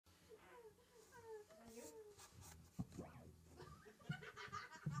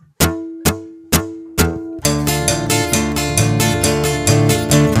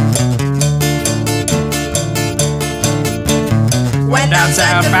down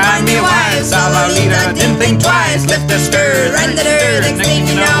south, find me a wife. Saw Lolita, didn't think twice. Lift a skirt, run the dirt. Next thing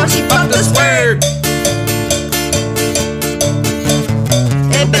you know, she fucked the squirt.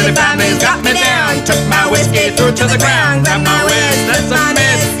 Hillbilly family's got me down. Took my whiskey, threw it to the ground. Grabbed my waist, that's a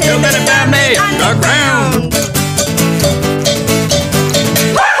mess. Hillbilly family underground.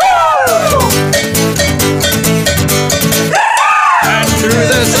 Through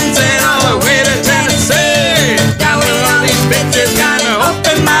the sunset all the way to Tennessee. Down with all these bitches, gonna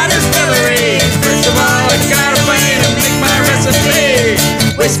open my distillery. First of all, I gotta find and make my recipe.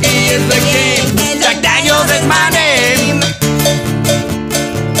 Whiskey is the game, Jack Daniels is my name.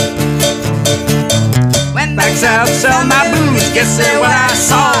 Went back south, sell my booze, guess that's what I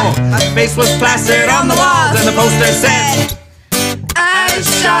saw. My face was plastered on the walls and the poster said, I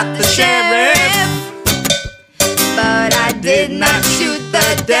shot the sheriff, but I did not shoot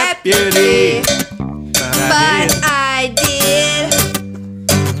the deputy. But I did.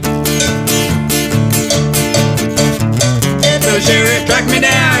 The sheriff tracked me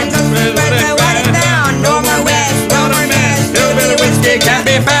down. Write it down. No more west, no more mess. Hillbilly whiskey can't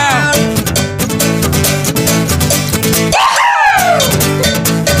be found.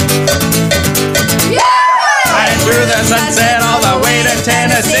 Riding through the sunset all the way to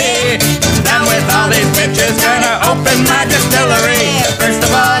Tennessee. Down with all these bitches, gonna open my distillery. First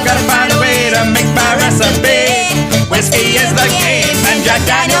of all, gotta find a way to make my recipe. Whiskey is the game, and Jack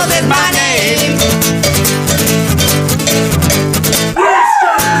Daniels is my name.